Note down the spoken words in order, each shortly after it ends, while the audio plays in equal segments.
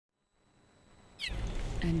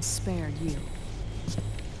and spared you.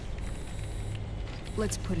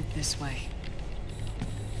 Let's put it this way.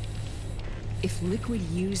 If Liquid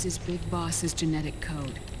uses Big Boss's genetic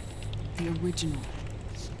code, the original,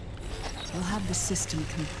 he'll have the system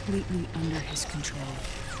completely under his control.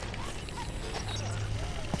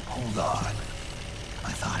 Hold on.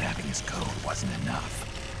 I thought having his code wasn't enough.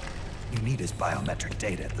 You need his biometric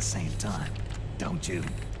data at the same time, don't you?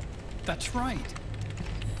 That's right.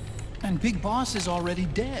 And Big Boss is already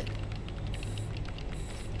dead.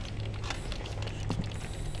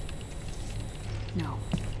 No.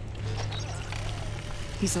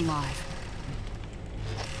 He's alive.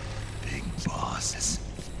 Big Boss is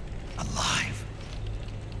alive.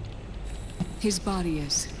 His body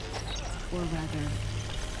is. Or rather,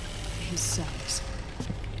 his cells.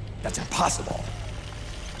 That's impossible.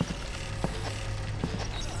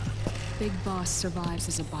 Big Boss survives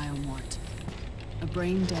as a biomort. A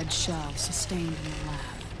brain-dead shell sustained in the lab.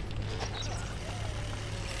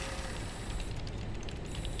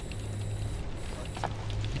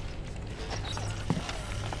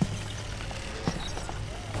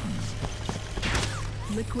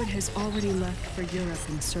 Liquid has already left for Europe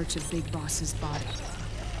in search of Big Boss's body.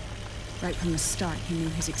 Right from the start, he knew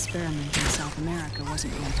his experiment in South America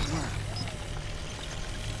wasn't going to work.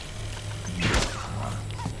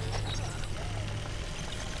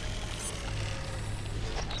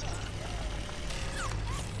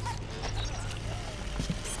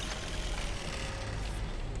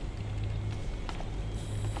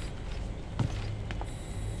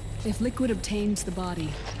 If Liquid obtains the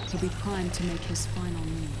body, he'll be primed to make his final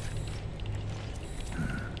move.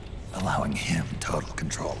 Allowing him total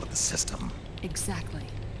control of the system. Exactly.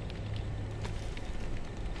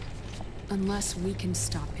 Unless we can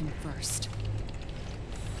stop him first.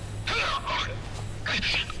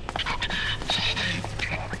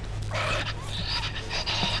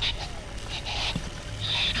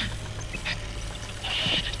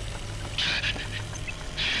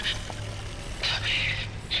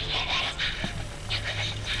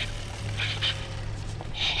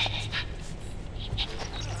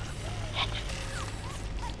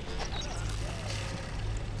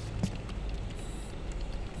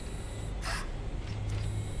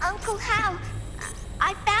 Uncle Hal,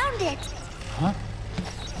 I found it. Huh?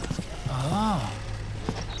 Ah.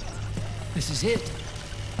 This is it.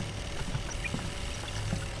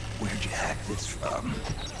 Where'd you hack this from?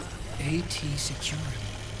 AT Security.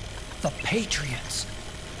 The Patriots.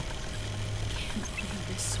 Can't believe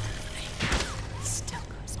this sort of thing still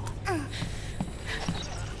goes on.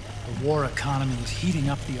 The war economy is heating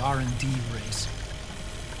up the R&D race.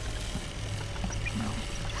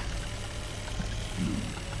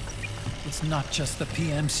 It's not just the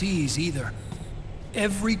PMCs either.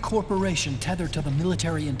 Every corporation tethered to the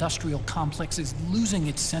military-industrial complex is losing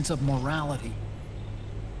its sense of morality.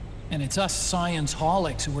 And it's us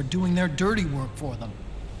science-holics who are doing their dirty work for them,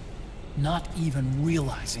 not even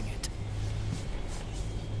realizing it.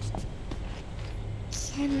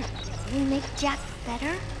 Can we make Jack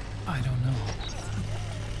better? I don't know.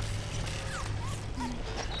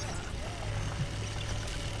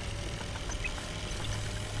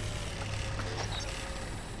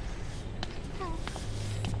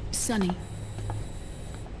 Sonny.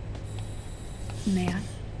 May I?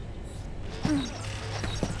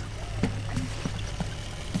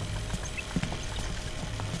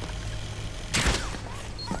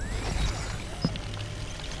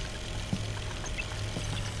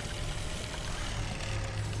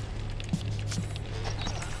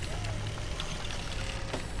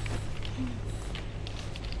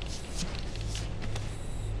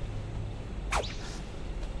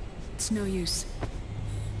 It's no use.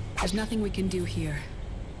 There's nothing we can do here.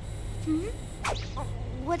 Hmm?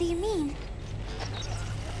 What do you mean?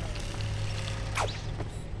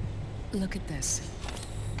 Look at this.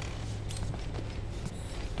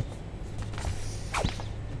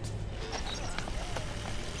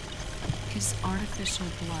 His artificial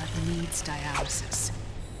blood needs dialysis.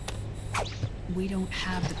 We don't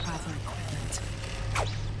have the proper equipment.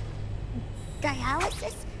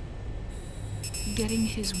 Dialysis? Getting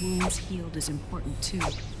his wounds healed is important too.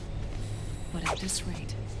 But at this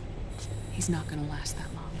rate, he's not gonna last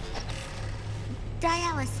that long.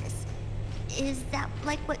 Dialysis. Is that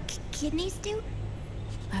like what kidneys do?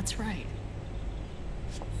 That's right.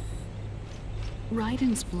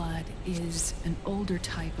 Raiden's blood is an older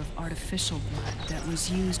type of artificial blood that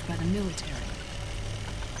was used by the military,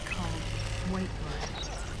 called white blood.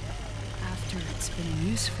 After it's been in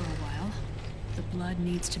use for a while, the blood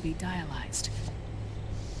needs to be dialyzed,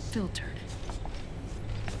 filtered.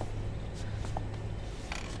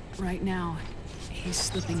 Right now, he's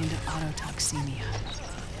slipping into autotoxemia.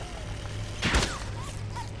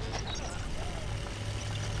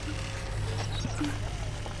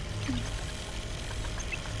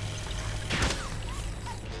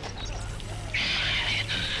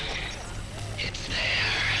 It's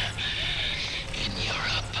there. In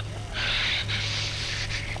Europe.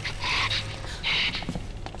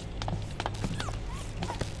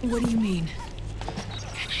 What do you mean?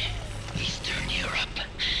 Eastern Europe.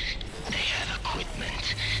 They have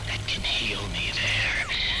equipment that can heal me there.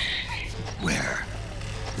 Where?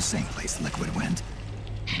 The same place Liquid went?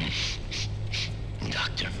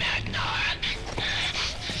 Dr. Magnar.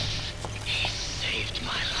 He saved my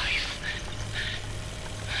life.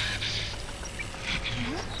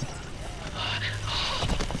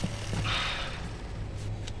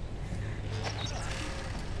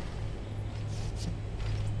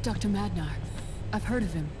 Dr. Madnar. I've heard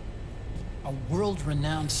of him. A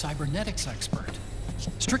world-renowned cybernetics expert.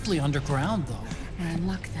 Strictly underground, though. We're in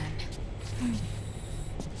luck then.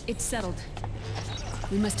 It's settled.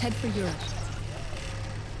 We must head for Europe.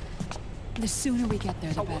 The sooner we get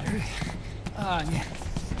there, the better. Yeah.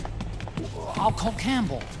 I'll call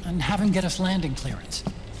Campbell and have him get us landing clearance.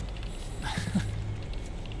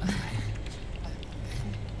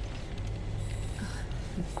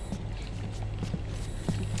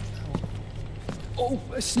 Oh,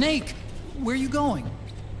 Snake! Where are you going?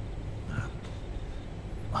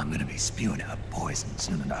 I'm gonna be spewing out poison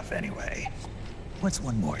soon enough anyway. What's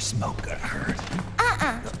one more smoke gonna hurt?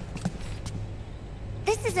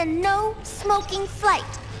 This is a no smoking flight.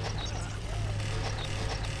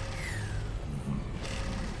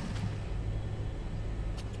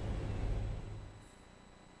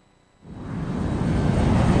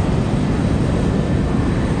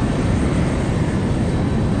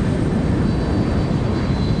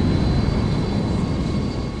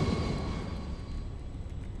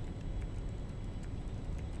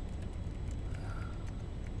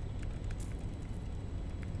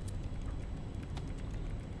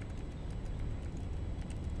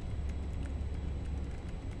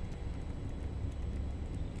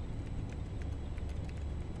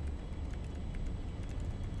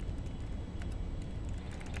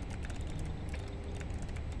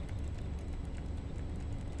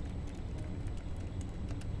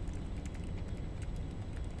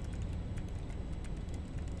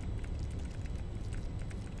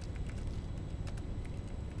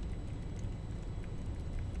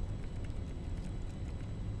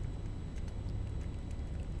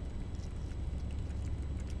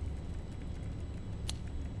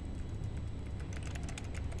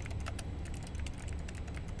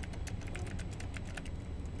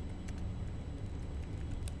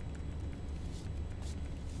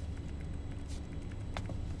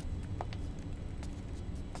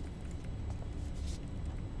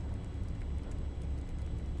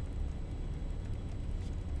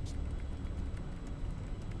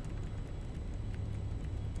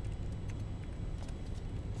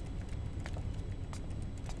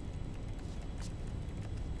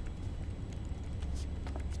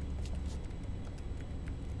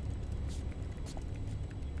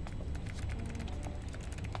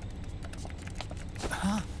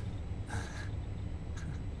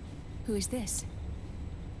 Who is this?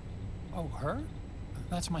 Oh, her?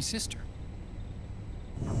 That's my sister.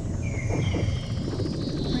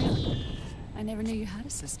 Really? I never knew you had a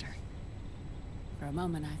sister. For a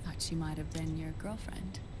moment, I thought she might have been your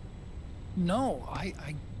girlfriend. No, I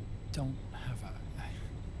don't have a...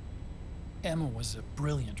 Emma was a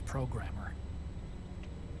brilliant programmer.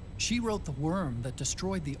 She wrote the worm that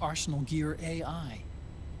destroyed the Arsenal Gear AI.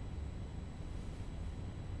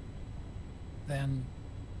 Then...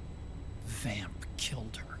 Vamp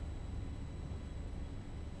killed her.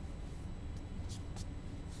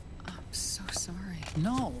 I'm so sorry.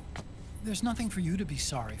 No, there's nothing for you to be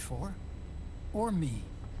sorry for. Or me.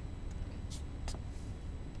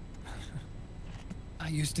 I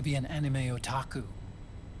used to be an anime otaku.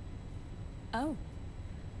 Oh.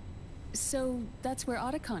 So that's where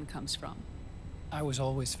Otacon comes from? I was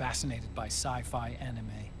always fascinated by sci-fi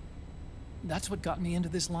anime. That's what got me into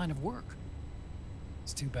this line of work.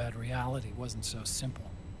 It's too bad reality wasn't so simple.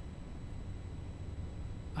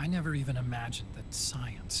 I never even imagined that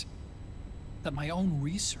science, that my own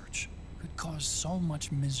research, could cause so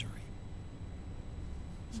much misery.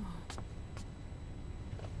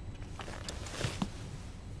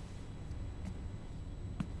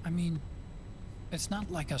 I mean, it's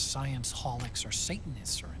not like us science-holics or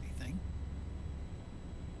Satanists or anything.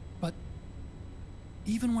 But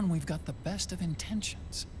even when we've got the best of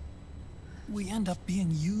intentions, we end up being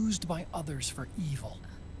used by others for evil.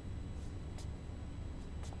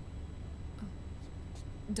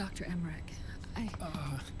 Dr. Emmerich,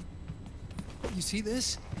 You see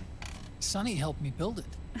this? Sonny helped me build it.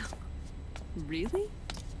 Really?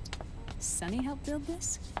 Sonny helped build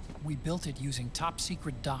this? We built it using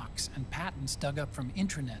top-secret docs and patents dug up from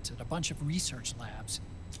intranets at a bunch of research labs.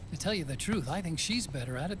 To tell you the truth, I think she's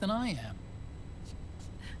better at it than I am.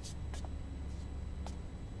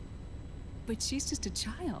 But she's just a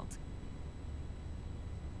child.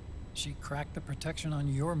 She cracked the protection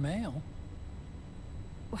on your mail.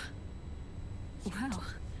 Wow.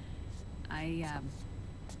 I,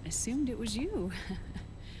 assumed it was you.